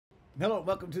Hello,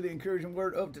 welcome to the encouraging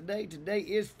word of today. Today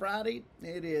is Friday.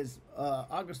 It is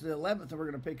August the 11th, and we're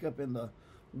going to pick up in the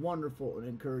wonderful and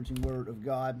encouraging word of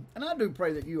God. And I do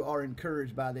pray that you are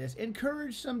encouraged by this.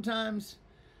 Encouraged sometimes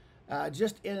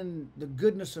just in the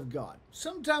goodness of God.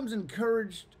 Sometimes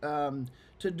encouraged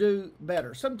to do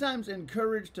better. Sometimes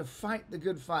encouraged to fight the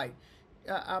good fight.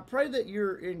 I pray that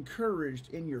you're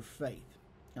encouraged in your faith.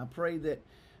 I pray that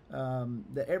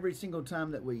that every single time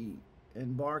that we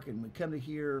embark and we come to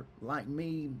here, like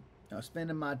me,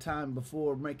 spending my time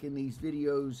before making these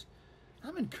videos,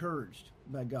 I'm encouraged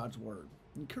by God's word.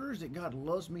 Encouraged that God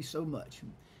loves me so much,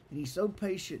 and He's so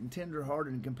patient and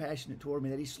tender-hearted and compassionate toward me,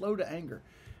 that He's slow to anger,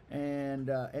 and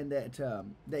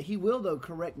that He will though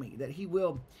correct me, that He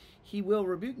will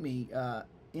rebuke me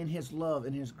in His love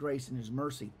and His grace and His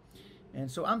mercy.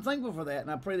 And so I'm thankful for that, and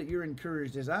I pray that you're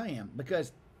encouraged as I am,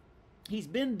 because He's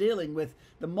been dealing with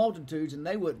the multitudes, and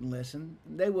they wouldn't listen.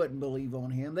 They wouldn't believe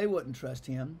on Him. They wouldn't trust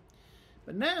Him.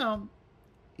 But now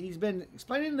He's been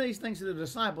explaining these things to the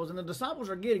disciples, and the disciples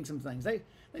are getting some things. They've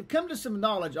come to some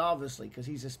knowledge, obviously, because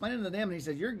He's explaining to them, and He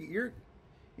says,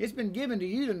 it's been given to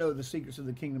you to know the secrets of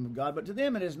the kingdom of God, but to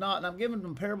them it is not. And I've given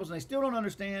them parables, and they still don't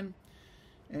understand.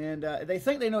 And they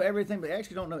think they know everything, but they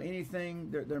actually don't know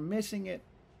anything. They're missing it.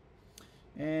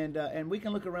 And we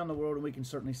can look around the world, and we can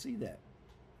certainly see that.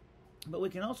 But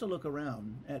we can also look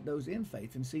around at those in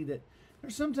faith and see that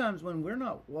there's sometimes when we're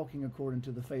not walking according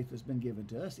to the faith that's been given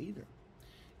to us either.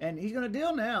 And He's going to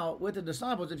deal now with the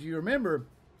disciples, if you remember.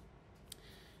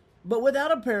 But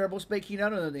without a parable spake He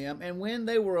not unto them, and when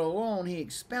they were alone, He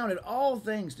expounded all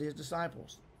things to His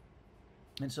disciples.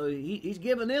 And so He's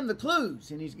given them the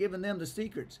clues, and He's given them the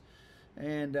secrets.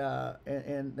 And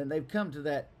they've come to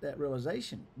that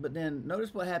realization. But then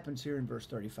notice what happens here in verse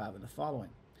 35 and the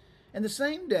following. And the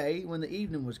same day, when the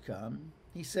evening was come,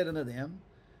 He said unto them,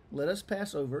 let us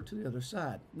pass over to the other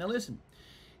side. Now listen,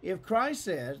 if Christ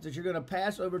says that you're going to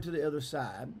pass over to the other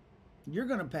side, you're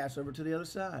going to pass over to the other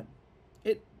side.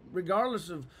 Regardless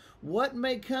of what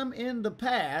may come in the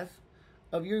path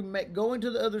of you going to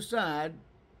the other side,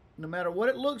 no matter what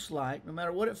it looks like, no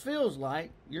matter what it feels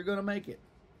like, you're going to make it.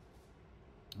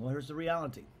 Well, here's the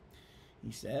reality.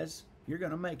 He says, you're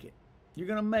going to make it. You're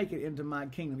going to make it into my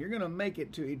kingdom. You're going to make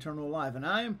it to eternal life. And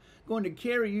I am going to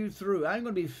carry you through. I'm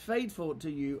going to be faithful to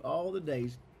you all the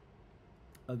days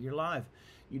of your life.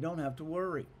 You don't have to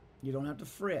worry. You don't have to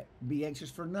fret. Be anxious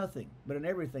for nothing, but in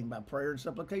everything by prayer and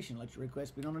supplication. Let your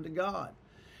requests be known unto God.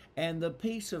 And the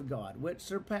peace of God, which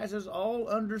surpasses all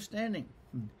understanding,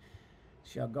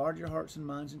 shall guard your hearts and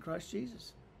minds in Christ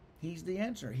Jesus. He's the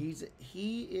answer.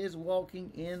 He is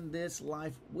walking in this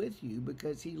life with you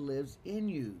because He lives in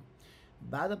you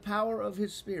by the power of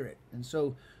His Spirit. And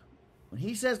so when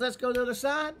He says, let's go to the other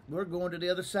side, we're going to the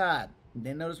other side. And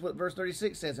then notice what verse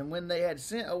 36 says. And when they had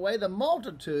sent away the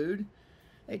multitude,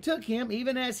 they took Him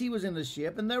even as He was in the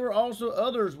ship, and there were also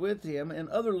others with Him in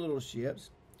other little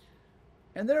ships.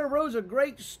 And there arose a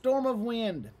great storm of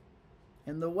wind,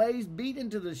 and the waves beat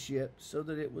into the ship, so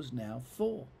that it was now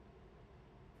full.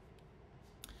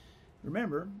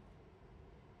 Remember,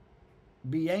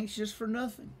 be anxious for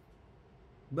nothing,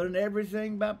 but in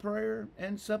everything by prayer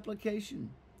and supplication.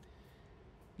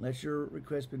 Let your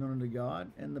requests be known unto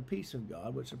God, and the peace of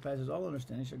God, which surpasses all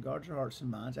understanding, shall guard your hearts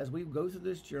and minds. As we go through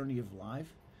this journey of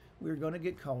life, we're going to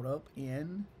get caught up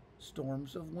in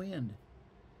storms of wind,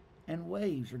 and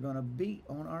waves are going to beat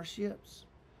on our ships.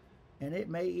 And it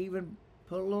may even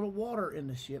put a little water in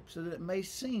the ship so that it may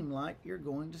seem like you're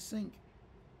going to sink.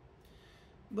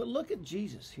 But look at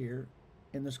Jesus here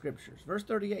in the scriptures. Verse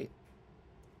 38.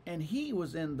 And He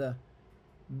was in the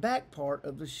back part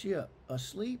of the ship,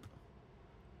 asleep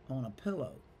on a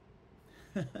pillow.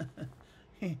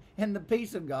 And the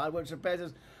peace of God, which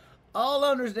surpasses all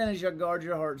understanding, shall guard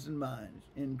your hearts and minds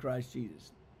in Christ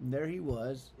Jesus. And there He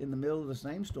was in the middle of the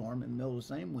same storm, in the middle of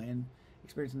the same wind,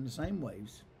 experiencing the same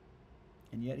waves.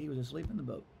 And yet He was asleep in the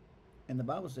boat. And the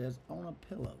Bible says, on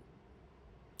a pillow.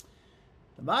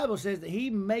 The Bible says that He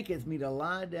maketh me to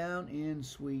lie down in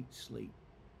sweet sleep.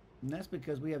 And that's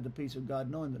because we have the peace of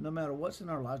God, knowing that no matter what's in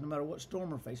our lives, no matter what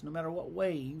storm we're facing, no matter what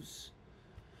waves,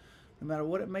 no matter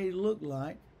what it may look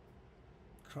like,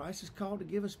 Christ is called to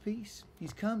give us peace.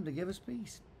 He's come to give us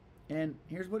peace. And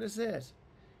here's what it says.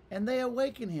 And they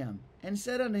awakened Him and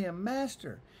said unto Him,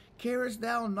 Master, carest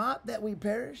thou not that we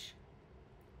perish?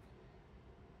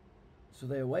 So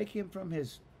they awake Him from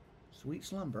His sweet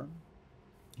slumber.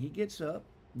 He gets up.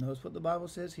 Notice what the Bible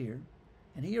says here.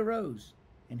 And He arose,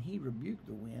 and He rebuked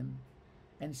the wind,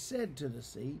 and said to the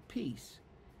sea, Peace,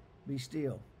 be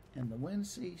still. And the wind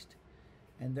ceased,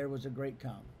 and there was a great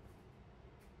calm.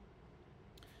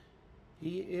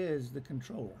 He is the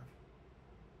controller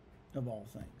of all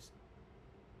things.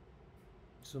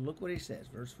 So look what he says,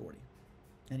 verse 40.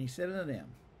 And he said unto them,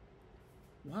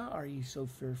 why are ye so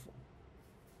fearful?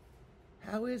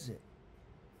 How is it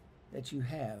that you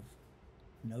have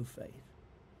no faith?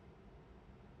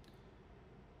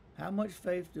 How much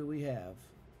faith do we have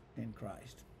in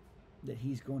Christ that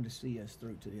he's going to see us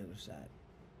through to the other side?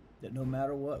 That no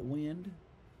matter what wind,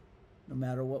 no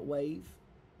matter what wave,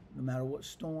 no matter what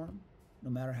storm, no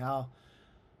matter how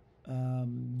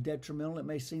detrimental it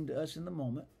may seem to us in the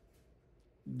moment,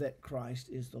 that Christ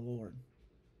is the Lord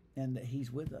and that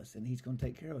he's with us and he's going to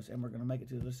take care of us and we're going to make it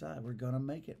to the other side. We're going to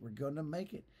make it. We're going to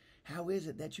make it. How is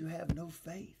it that you have no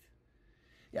faith?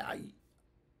 Yeah,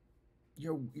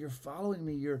 you're following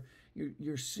me.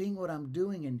 You're seeing what I'm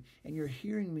doing and you're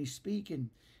hearing me speak and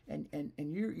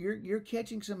you're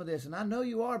catching some of this. And I know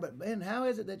you are, but man, how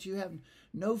is it that you have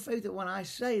no faith that when I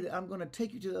say that I'm going to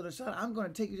take you to the other side, I'm going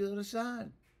to take you to the other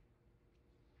side?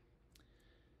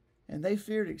 And they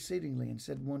feared exceedingly and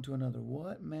said one to another,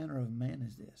 what manner of man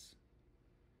is this,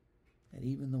 that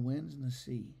even the winds and the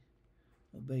sea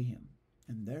obey him?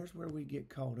 And there's where we get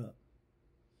caught up.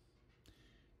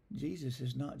 Jesus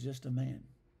is not just a man.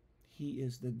 He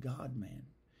is the God-man.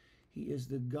 He is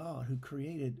the God who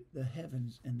created the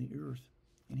heavens and the earth.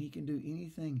 And he can do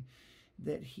anything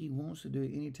that he wants to do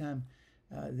anytime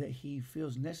that he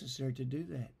feels necessary to do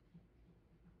that.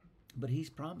 But he's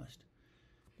promised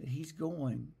that he's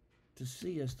going to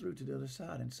see us through to the other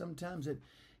side. And sometimes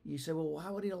you say, well, why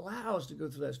would he allow us to go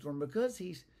through that storm? Because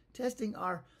he's testing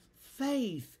our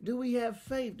faith. Do we have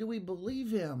faith? Do we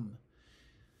believe him?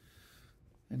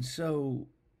 And so,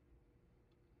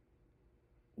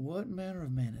 what manner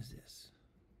of man is this?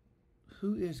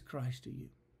 Who is Christ to you?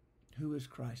 Who is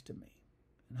Christ to me?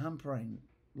 And I'm praying,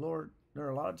 Lord, there are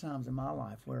a lot of times in my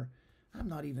life where I'm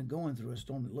not even going through a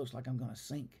storm that looks like I'm going to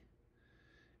sink.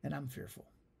 And I'm fearful.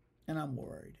 And I'm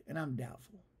worried. And I'm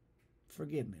doubtful.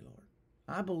 Forgive me, Lord.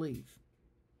 I believe.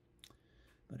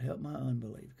 But help my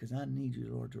unbelief, because I need you,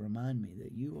 Lord, to remind me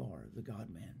that you are the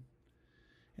God-man.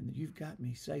 And that you've got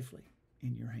me safely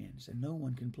in your hands. And no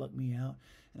one can pluck me out.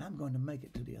 And I'm going to make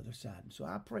it to the other side. And so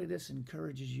I pray this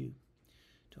encourages you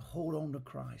to hold on to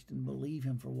Christ and believe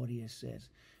him for what he has said.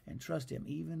 And trust him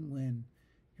even when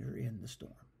you're in the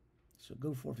storm. So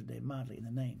go forth today mightily in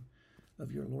the name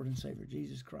of your Lord and Savior,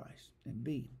 Jesus Christ, and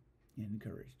be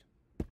encouraged.